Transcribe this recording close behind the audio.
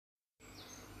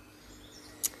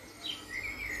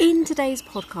today's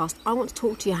podcast, I want to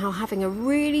talk to you how having a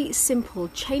really simple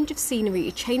change of scenery,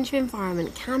 a change of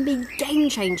environment can be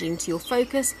game-changing to your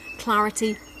focus,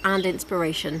 clarity and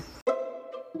inspiration.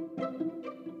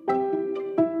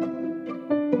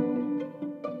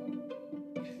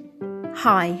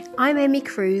 Hi, I'm Amy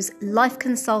Cruz, life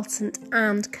consultant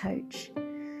and coach.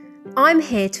 I'm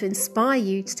here to inspire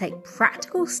you to take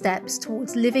practical steps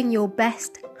towards living your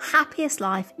best, happiest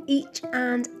life each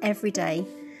and every day.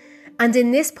 And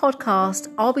in this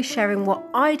podcast, I'll be sharing what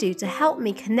I do to help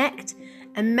me connect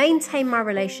and maintain my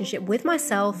relationship with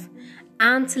myself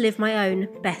and to live my own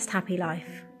best happy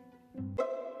life.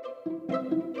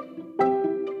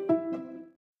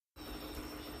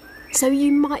 So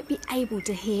you might be able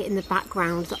to hear in the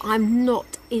background that I'm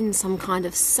not in some kind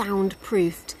of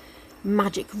soundproofed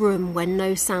magic room where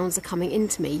no sounds are coming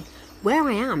into me. Where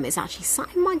I am is actually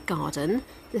sat in my garden,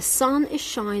 the sun is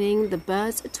shining, the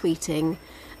birds are tweeting,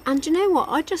 and you know what,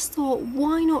 I just thought,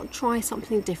 why not try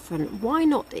something different? Why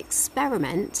not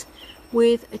experiment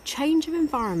with a change of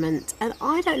environment? And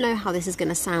I don't know how this is going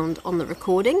to sound on the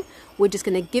recording. We're just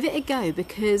going to give it a go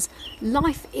because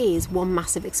life is one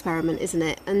massive experiment, isn't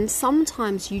it? And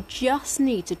sometimes you just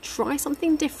need to try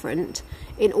something different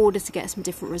in order to get some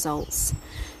different results.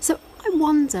 So I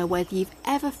wonder whether you've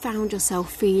ever found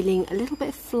yourself feeling a little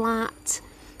bit flat,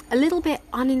 a little bit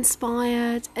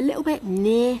uninspired, a little bit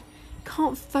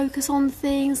can't focus on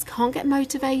things, can't get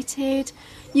motivated.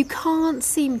 You can't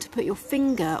seem to put your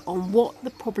finger on what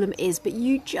the problem is, but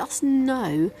you just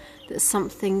know that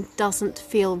something doesn't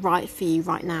feel right for you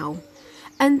right now.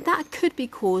 And that could be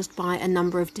caused by a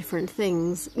number of different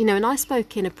things. You know, and I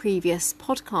spoke in a previous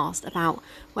podcast about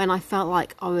when I felt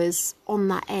like I was on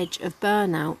that edge of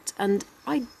burnout, and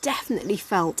I definitely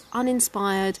felt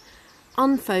uninspired,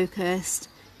 unfocused,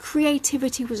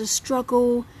 creativity was a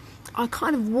struggle. I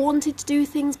kind of wanted to do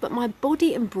things, but my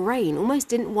body and brain almost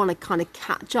didn't want to kind of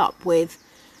catch up with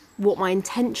what my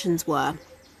intentions were.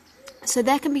 So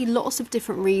there can be lots of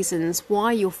different reasons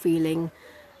why you're feeling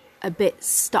a bit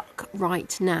stuck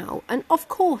right now. And of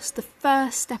course, the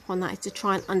first step on that is to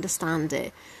try and understand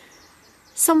it.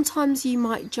 Sometimes you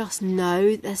might just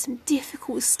know there's some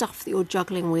difficult stuff that you're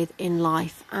juggling with in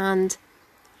life, and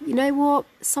you know what?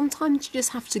 Sometimes you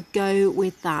just have to go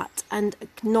with that and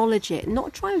acknowledge it,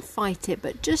 not try and fight it,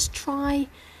 but just try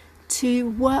to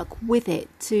work with it,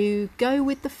 to go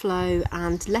with the flow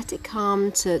and let it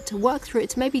come, to work through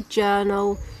it, to maybe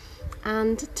journal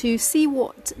and to see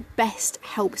what best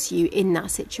helps you in that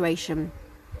situation.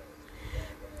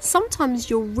 Sometimes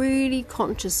you're really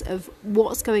conscious of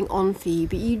what's going on for you,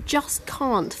 but you just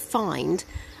can't find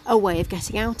a way of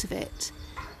getting out of it.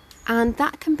 And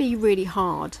that can be really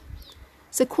hard.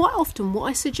 So quite often what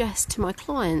I suggest to my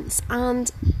clients,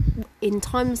 and in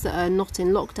times that are not in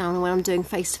lockdown, when I'm doing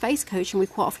face-to-face coaching, we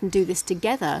quite often do this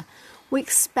together. We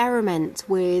experiment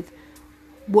with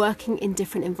working in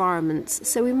different environments.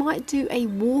 So we might do a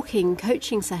walking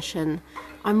coaching session.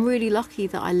 I'm really lucky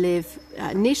that I live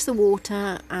near to the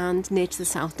water and near to the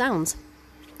South Downs.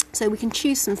 So we can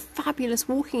choose some fabulous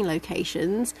walking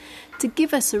locations to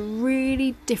give us a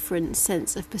really different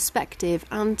sense of perspective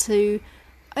and to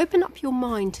open up your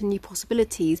mind to new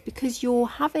possibilities, because you're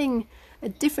having a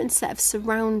different set of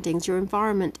surroundings. Your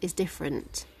environment is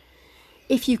different.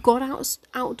 If you've got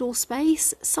outdoor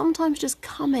space, sometimes just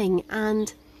coming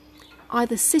and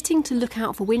either sitting to look out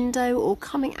of a window or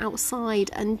coming outside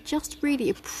and just really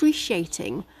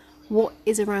appreciating what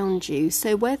is around you.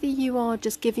 So whether you are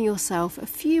just giving yourself a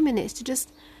few minutes to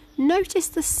just notice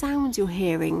the sounds you're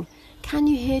hearing. Can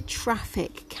you hear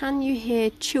traffic? Can you hear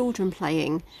children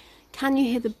playing? Can you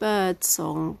hear the bird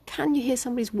song? Can you hear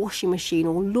somebody's washing machine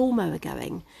or lawnmower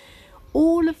going?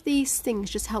 All of these things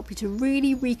just help you to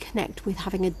really reconnect with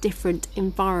having a different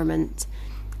environment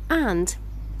and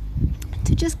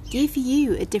to just give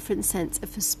you a different sense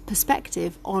of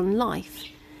perspective on life.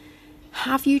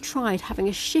 Have you tried having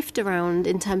a shift around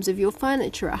in terms of your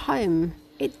furniture at home?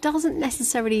 It doesn't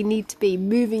necessarily need to be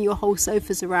moving your whole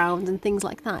sofas around and things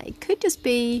like that. It could just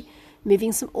be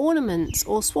moving some ornaments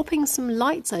or swapping some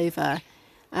lights over.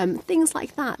 Things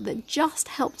like that just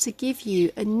help to give you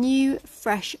a new,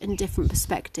 fresh and different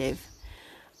perspective.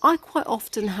 I quite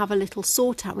often have a little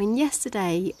sort out. I mean,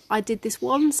 yesterday I did this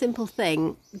one simple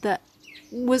thing that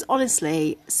was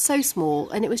honestly so small,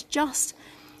 and it was just,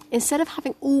 instead of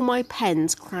having all my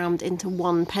pens crammed into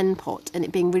one pen pot and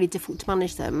it being really difficult to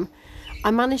manage them,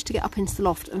 I managed to get up into the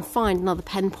loft and find another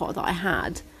pen pot that I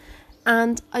had.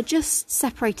 And I just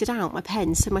separated out my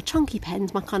pens. So my chunky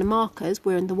pens, my kind of markers,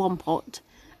 were in the one pot,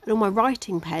 and all my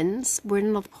writing pens were in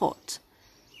another pot.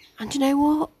 And you know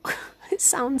what? It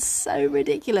sounds so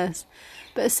ridiculous.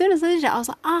 But as soon as I did it, I was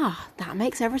like, that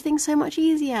makes everything so much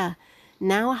easier.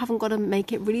 Now I haven't got to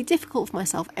make it really difficult for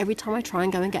myself every time I try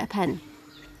and go and get a pen.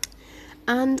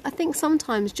 And I think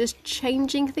sometimes just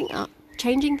changing things up,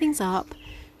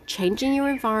 changing your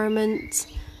environment,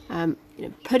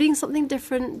 putting something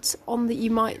different on that you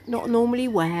might not normally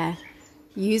wear,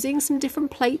 using some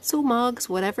different plates or mugs,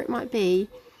 whatever it might be,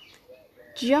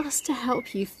 just to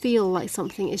help you feel like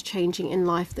something is changing in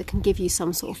life that can give you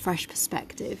some sort of fresh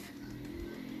perspective.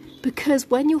 Because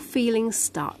when you're feeling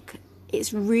stuck,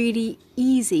 it's really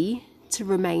easy to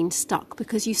remain stuck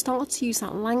because you start to use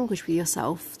that language with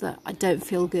yourself that I don't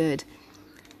feel good.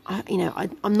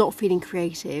 I'm not feeling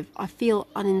creative. I feel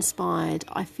uninspired.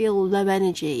 I feel low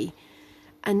energy.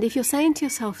 And if you're saying to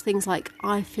yourself things like,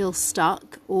 I feel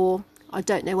stuck, or I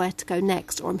don't know where to go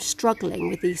next, or I'm struggling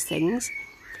with these things,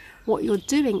 what you're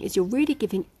doing is you're really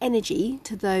giving energy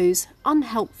to those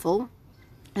unhelpful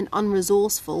and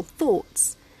unresourceful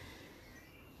thoughts.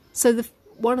 So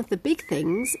one of the big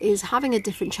things is having a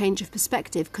different change of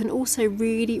perspective can also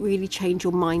really, really change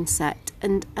your mindset.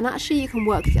 And actually you can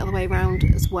work the other way around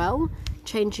as well.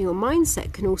 Changing your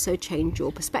mindset can also change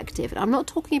your perspective. And I'm not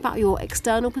talking about your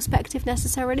external perspective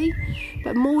necessarily,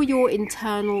 but more your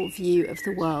internal view of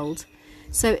the world.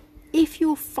 So if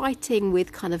you're fighting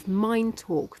with kind of mind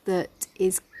talk that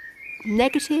is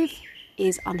negative,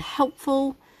 is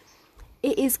unhelpful,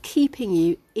 it is keeping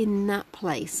you in that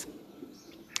place.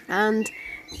 And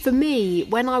for me,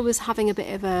 when I was having a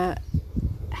bit of a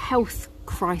health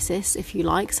crisis, if you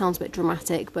like, sounds a bit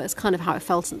dramatic, but it's kind of how it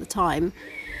felt at the time,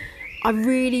 I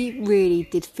really, really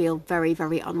did feel very,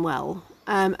 very unwell.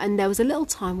 And there was a little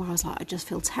time where I was like, I just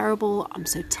feel terrible. I'm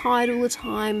so tired all the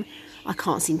time. I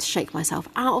can't seem to shake myself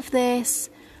out of this.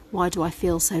 Why do I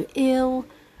feel so ill?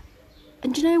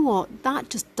 And do you know what? That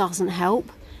just doesn't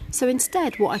help. So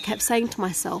instead, what I kept saying to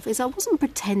myself is I wasn't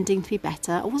pretending to be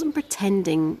better. I wasn't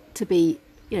pretending to be,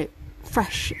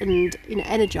 fresh and,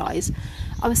 energized.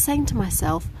 I was saying to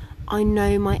myself, I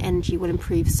know my energy will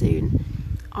improve soon.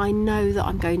 I know that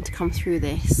I'm going to come through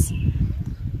this.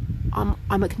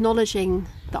 I'm acknowledging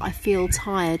that I feel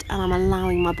tired and I'm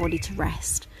allowing my body to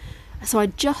rest. So I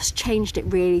just changed it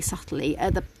really subtly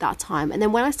at that time. And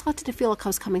then when I started to feel like I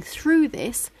was coming through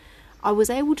this, I was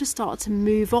able to start to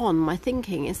move on my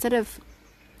thinking. Instead of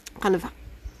kind of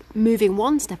moving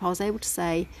one step, I was able to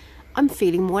say, I'm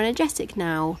feeling more energetic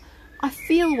now. I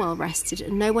feel well rested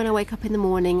and know when I wake up in the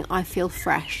morning, I feel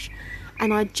fresh.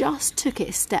 And I just took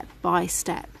it step by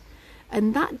step.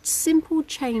 And that simple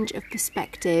change of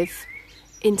perspective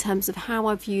in terms of how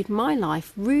I viewed my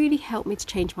life really helped me to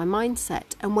change my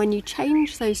mindset. And when you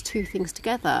change those two things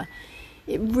together,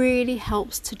 it really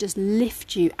helps to just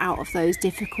lift you out of those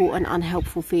difficult and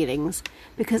unhelpful feelings,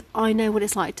 because I know what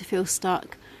it's like to feel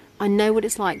stuck. I know what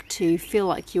it's like to feel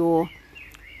like you're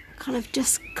kind of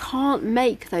just can't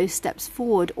make those steps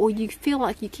forward, or you feel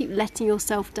like you keep letting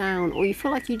yourself down, or you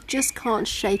feel like you just can't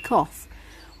shake off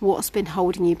what's been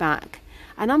holding you back.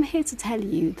 And I'm here to tell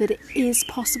you that it is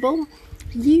possible.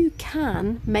 You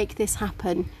can make this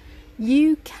happen.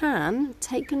 You can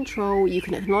take control, you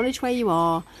can acknowledge where you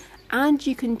are, and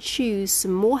you can choose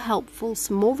some more helpful,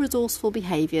 some more resourceful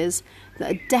behaviours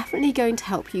that are definitely going to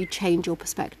help you change your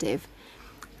perspective.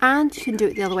 And you can do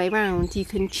it the other way around. You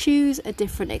can choose a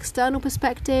different external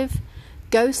perspective,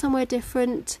 go somewhere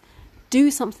different,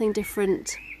 do something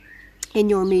different in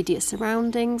your immediate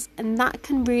surroundings, and that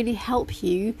can really help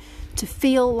you to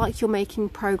feel like you're making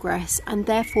progress and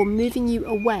therefore moving you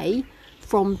away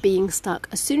from being stuck.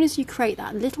 As soon as you create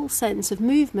that little sense of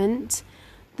movement,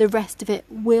 the rest of it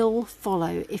will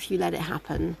follow if you let it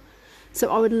happen. So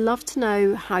I would love to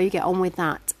know how you get on with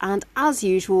that. And as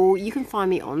usual, you can find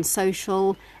me on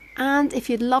social. And if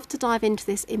you'd love to dive into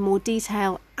this in more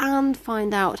detail and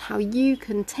find out how you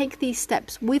can take these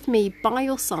steps with me by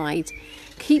your side,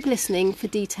 keep listening for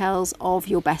details of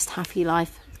your Best Happy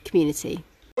Life community.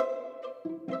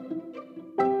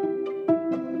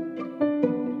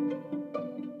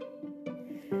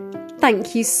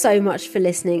 Thank you so much for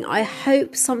listening. I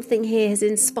hope something here has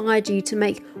inspired you to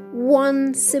make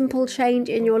one simple change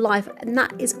in your life, and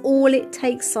that is all it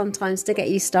takes sometimes to get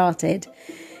you started.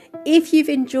 If you've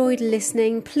enjoyed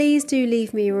listening, please do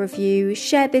leave me a review.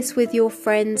 Share this with your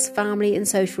friends, family and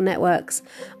social networks.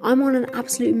 I'm on an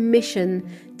absolute mission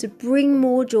to bring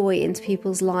more joy into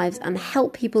people's lives and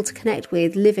help people to connect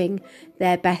with living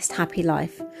their best happy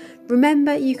life.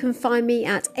 Remember, you can find me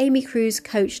at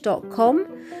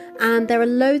amycruzcoach.com, and there are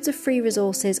loads of free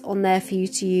resources on there for you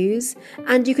to use.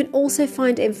 And you can also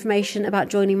find information about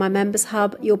joining my members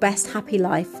hub, Your Best Happy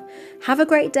Life. Have a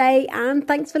great day and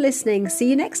thanks for listening. See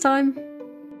you next time.